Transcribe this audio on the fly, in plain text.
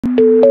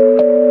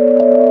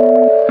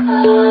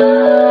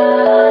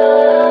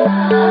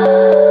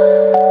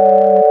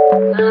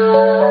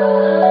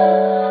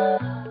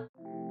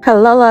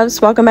Hello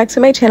loves, welcome back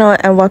to my channel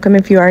and welcome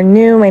if you are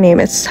new. My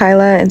name is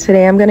Tyla and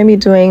today I'm going to be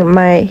doing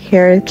my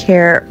hair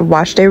care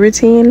wash day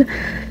routine.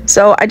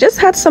 So I just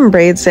had some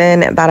braids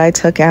in that I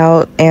took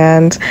out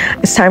and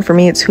it's time for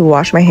me to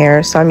wash my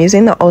hair. So I'm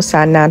using the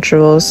OSAD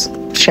Naturals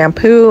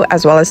shampoo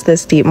as well as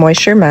this deep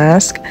moisture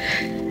mask.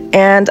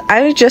 And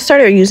I just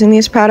started using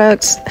these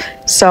products,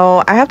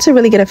 so I have to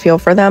really get a feel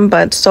for them,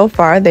 but so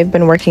far they've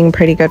been working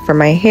pretty good for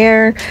my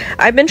hair.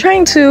 I've been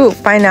trying to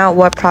find out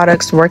what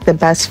products work the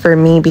best for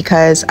me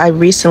because I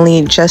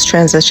recently just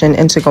transitioned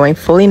into going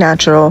fully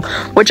natural,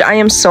 which I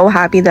am so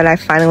happy that I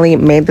finally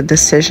made the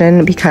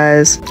decision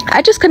because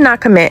I just could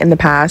not commit in the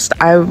past.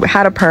 I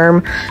had a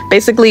perm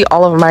basically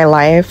all of my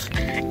life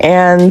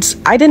and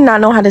I did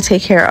not know how to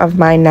take care of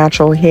my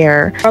natural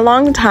hair. For a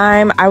long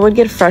time, I would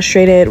get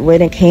frustrated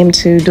when it came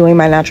to doing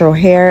my natural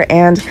hair,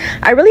 and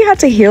I really had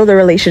to heal the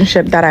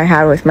relationship that I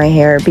had with my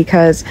hair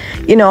because,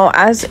 you know,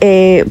 as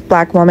a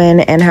Black woman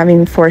and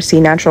having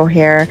 4C natural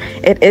hair,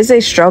 it is a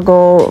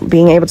struggle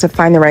being able to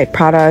find the right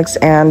products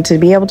and to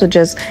be able to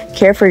just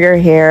care for your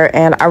hair.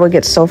 And I would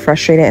get so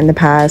frustrated in the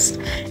past,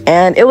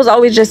 and it was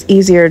always just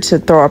easier to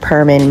throw a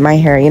perm in my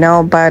hair, you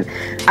know. But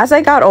as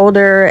I got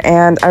older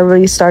and I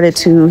really started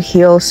to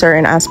heal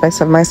certain aspects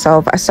of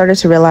myself, I started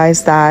to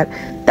realize that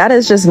that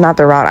is just not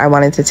the route I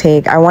wanted to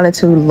take. I wanted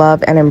to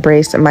love and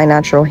embrace my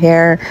natural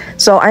hair.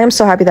 So I am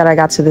so happy that I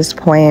got to this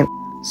point.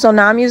 So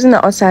now I'm using the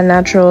OSAD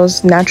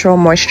Naturals Natural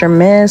Moisture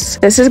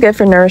Mist. This is good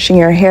for nourishing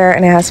your hair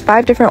and it has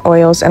 5 different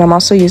oils, and I'm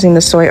also using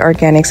the Soy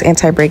Organics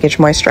Anti-Breakage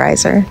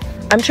Moisturizer.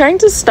 I'm trying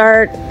to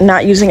start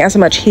not using as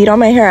much heat on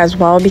my hair as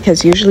well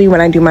because usually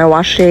when I do my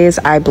wash days,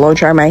 I blow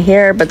dry my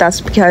hair, but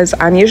that's because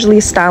I'm usually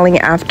styling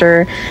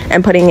after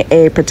and putting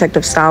a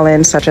protective style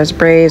in such as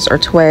braids or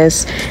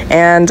twists,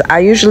 and I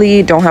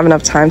usually don't have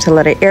enough time to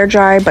let it air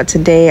dry. But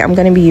today I'm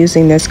going to be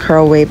using this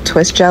Curl Wave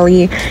Twist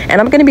Jelly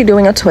and I'm going to be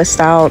doing a twist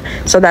out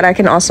so that I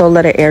can also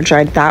let it air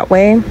dry that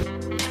way.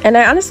 And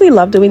I honestly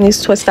love doing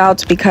these twist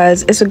outs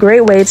because it's a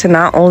great way to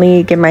not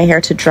only get my hair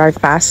to dry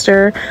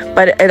faster,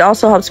 but it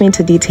also helps me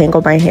to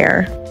detangle my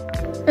hair.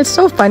 It's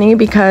so funny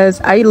because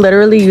I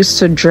literally used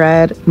to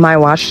dread my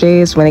wash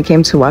days when it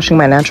came to washing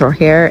my natural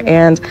hair,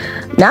 and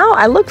now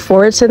I look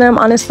forward to them,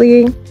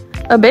 honestly.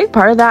 A big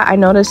part of that I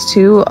noticed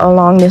too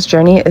along this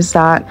journey is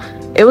that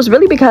it was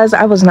really because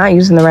I was not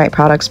using the right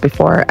products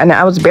before, and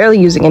I was barely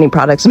using any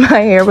products. My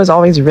hair was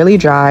always really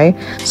dry,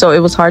 so it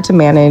was hard to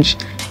manage.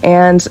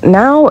 And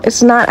now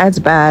it's not as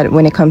bad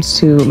when it comes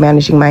to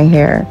managing my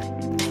hair.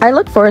 I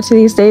look forward to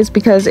these days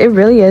because it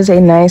really is a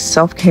nice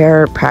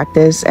self-care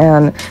practice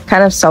and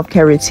kind of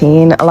self-care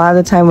routine. A lot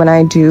of the time when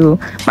I do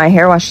my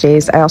hair wash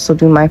days, I also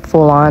do my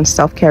full-on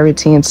self-care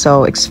routine.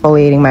 So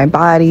exfoliating my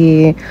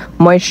body,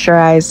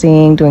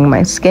 moisturizing, doing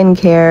my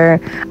skincare.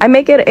 I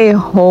make it a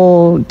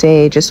whole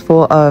day just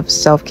full of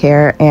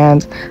self-care,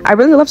 and I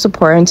really love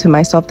supporting to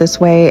myself this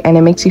way, and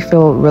it makes you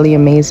feel really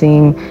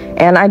amazing.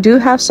 And I do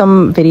have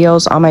some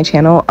videos on my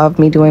channel of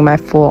me doing my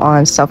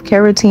full-on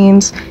self-care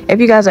routines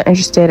if you guys are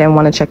interested and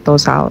want to check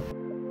those out.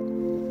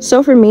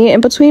 So for me,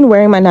 in between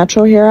wearing my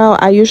natural hair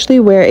out, I usually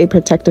wear a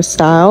protective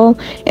style,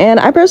 and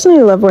I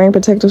personally love wearing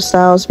protective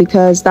styles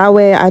because that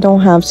way I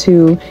don't have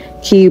to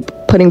keep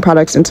putting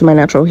products into my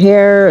natural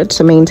hair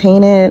to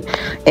maintain it.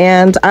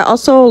 And I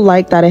also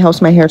like that it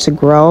helps my hair to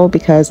grow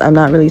because I'm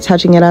not really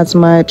touching it as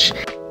much.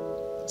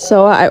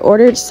 So I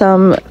ordered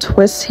some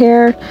twist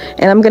hair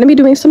and I'm going to be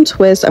doing some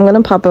twists. I'm going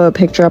to pop a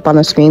picture up on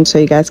the screen so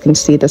you guys can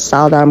see the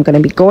style that I'm going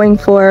to be going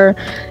for.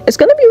 It's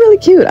going to be really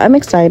cute. I'm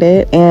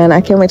excited and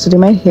I can't wait to do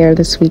my hair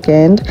this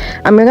weekend.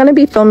 I'm going to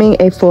be filming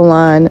a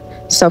full-on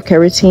self-care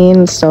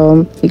routine,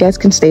 so you guys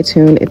can stay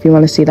tuned if you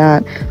want to see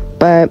that.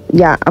 But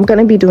yeah, I'm going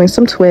to be doing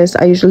some twists.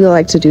 I usually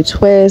like to do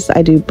twists.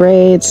 I do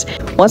braids.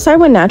 Once I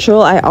went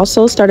natural, I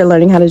also started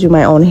learning how to do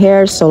my own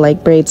hair. So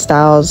like braid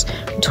styles,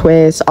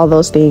 twists, all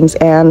those things.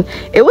 And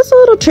it was a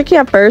little tricky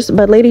at first,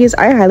 but ladies,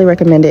 I highly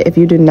recommend it if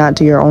you do not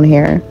do your own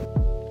hair.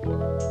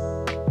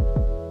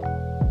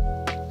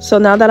 So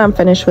now that I'm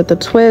finished with the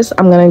twist,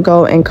 I'm going to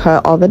go and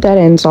cut all the dead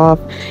ends off.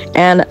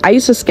 And I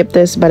used to skip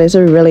this, but it's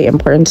a really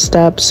important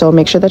step. So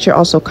make sure that you're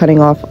also cutting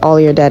off all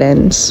your dead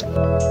ends.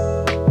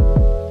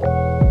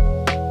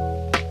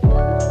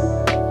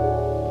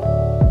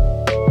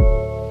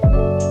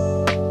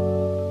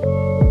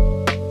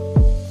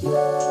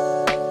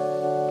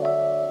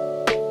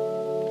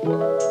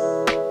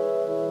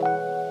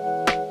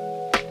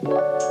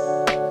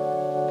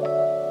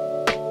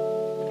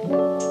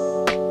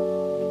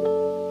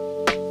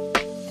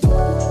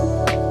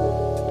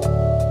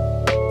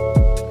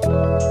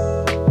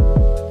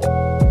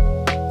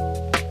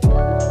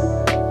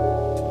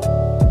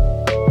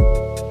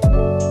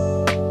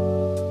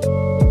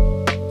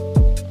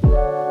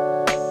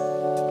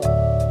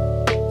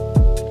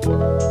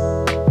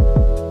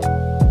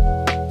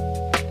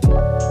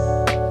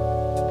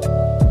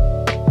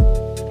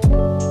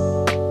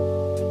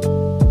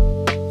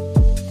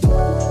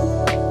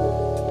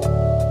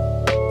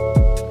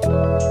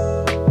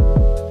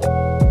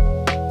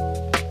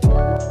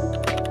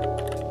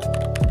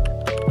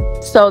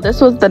 So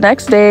this was the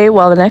next day,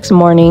 well, the next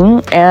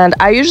morning, and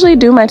I usually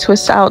do my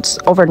twist outs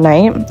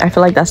overnight. I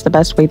feel like that's the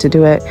best way to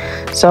do it.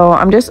 So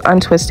I'm just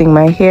untwisting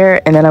my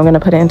hair, and then I'm gonna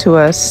put it into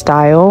a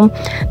style.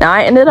 Now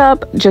I ended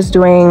up just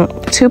doing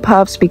 2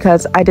 puffs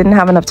because I didn't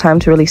have enough time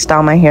to really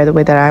style my hair the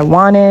way that I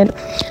wanted.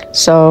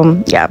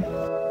 So yeah,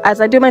 as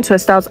I do my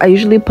twist outs, I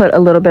usually put a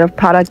little bit of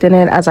product in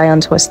it as I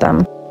untwist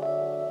them.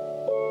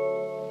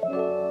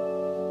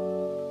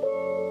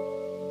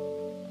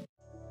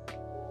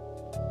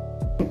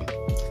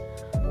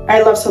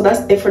 Alright love, so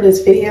that's it for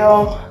this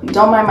video.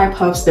 Don't mind my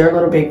puffs, they're a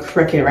little bit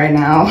crooked right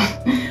now.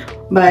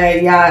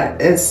 But yeah,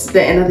 it's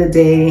the end of the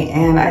day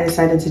and I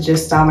decided to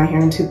just style my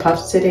hair in 2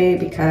 puffs today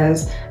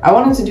because I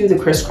wanted to do the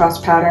crisscross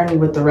pattern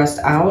with the rest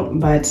out,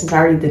 but since I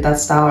already did that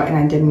style and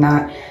I did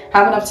not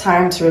have enough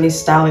time to really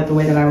style it the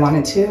way that I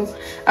wanted to,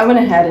 I went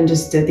ahead and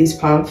just did these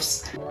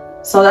puffs.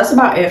 So that's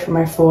about it for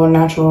my full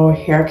natural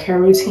hair care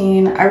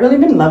routine. I've really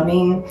been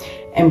loving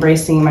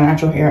embracing my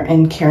natural hair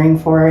and caring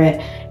for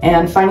it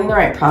and finding the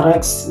right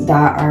products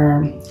that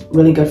are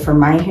really good for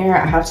my hair.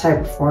 I have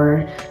type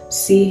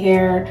 4C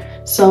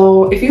hair,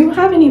 so if you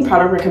have any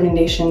product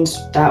recommendations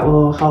that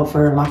will help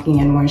for locking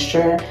in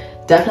moisture,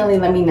 definitely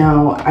let me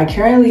know. I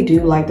currently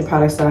do like the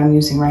products that I'm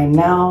using right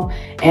now,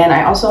 and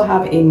I also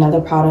have another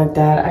product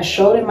that I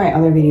showed in my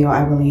other video,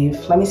 I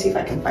believe. Let me see if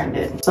I can find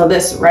it. So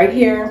this right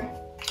here,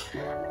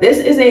 this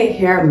is a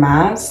hair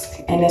mask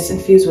and it's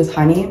infused with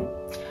honey.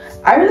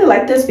 I really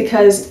like this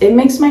because it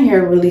makes my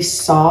hair really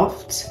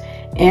soft,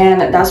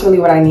 and that's really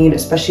what I need,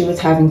 especially with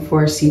having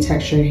 4C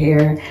textured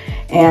hair.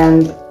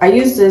 And I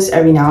use this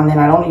every now and then.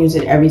 I don't use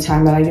it every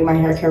time that I do my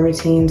hair care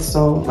routine.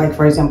 So like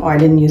for example, I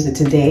didn't use it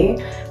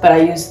today, but I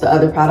used the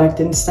other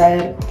product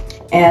instead.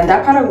 And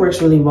that product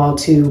works really well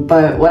too.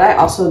 But what I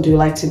also do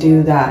like to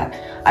do that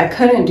I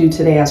couldn't do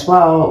today as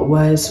well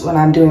was when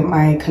I'm doing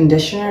my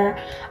conditioner,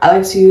 I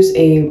like to use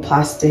a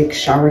plastic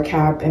shower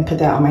cap and put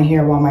that on my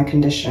hair while my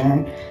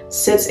conditioner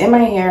sits in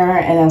my hair,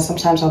 and then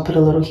sometimes I'll put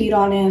a little heat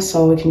on it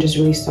so it can just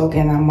really soak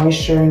in that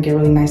moisture and get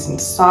really nice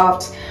and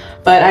soft.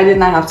 But I did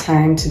not have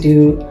time to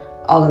do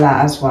all of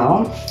that as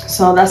well,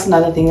 so that's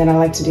another thing that I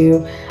like to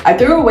do. I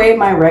threw away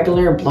my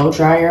regular blow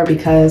dryer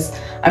because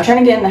I'm trying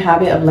to get in the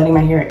habit of letting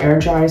my hair air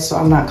dry so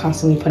I'm not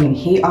constantly putting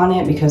heat on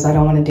it because I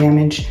don't want to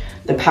damage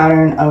the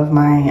pattern of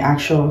my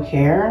actual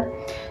hair.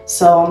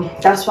 So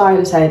that's why I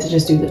decided to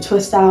just do the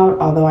twist out,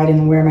 although I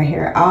didn't wear my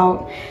hair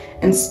out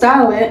and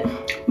style it.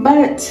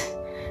 But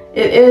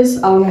it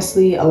is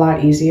honestly a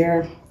lot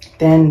easier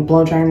than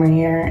blow drying my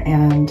hair,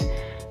 and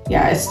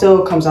yeah, it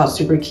still comes out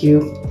super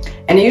cute.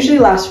 And it usually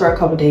lasts for a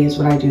couple days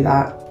when I do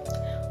that.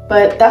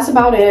 But that's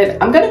about it.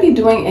 I'm gonna be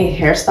doing a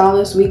hairstyle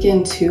this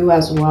weekend too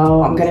as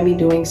well. I'm gonna be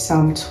doing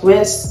some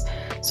twists.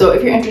 So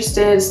if you're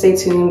interested, stay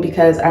tuned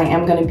because I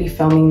am gonna be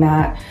filming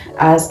that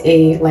as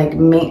a like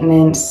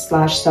maintenance /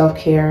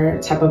 self-care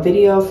type of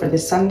video for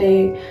this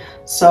Sunday.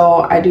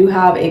 So I do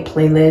have a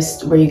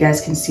playlist where you guys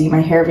can see my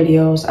hair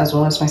videos as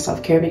well as my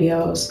self-care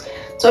videos.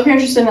 So if you're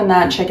interested in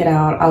that, check it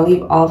out. I'll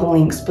leave all the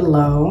links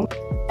below.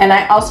 And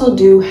I also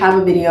do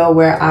have a video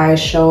where I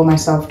show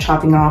myself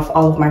chopping off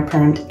all of my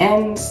permed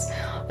ends,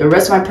 the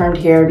rest of my permed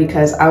hair,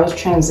 because I was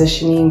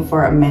transitioning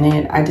for a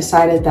minute. I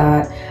decided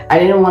that I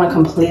didn't want to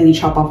completely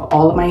chop off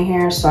all of my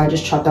hair, so I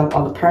just chopped off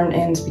all the permed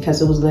ends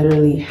because it was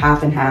literally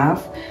half and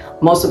half.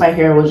 Most of my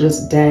hair was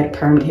just dead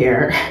permed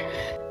hair.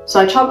 So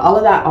I chopped all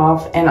of that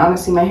off, and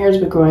honestly my hair has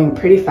been growing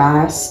pretty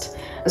fast,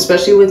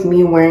 especially with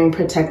me wearing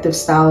protective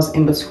styles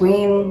in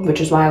between,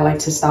 which is why I like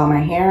to style my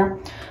hair.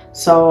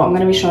 So I'm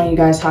going to be showing you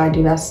guys how I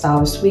do that style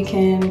this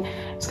weekend.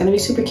 It's going to be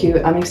super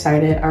cute. I'm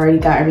excited. I already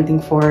got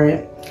everything for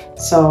it.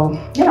 So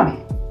yeah,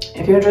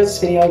 if you enjoyed this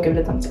video, give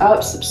it a thumbs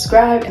up,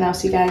 subscribe, and I'll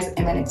see you guys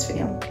in my next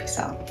video. Peace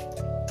out.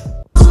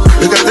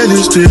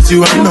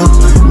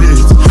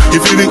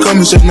 If you become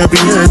a chef, not be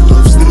head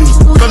of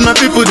sleep. But my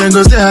people then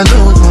go say I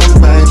know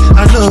one bite,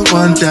 I know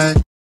one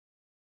die.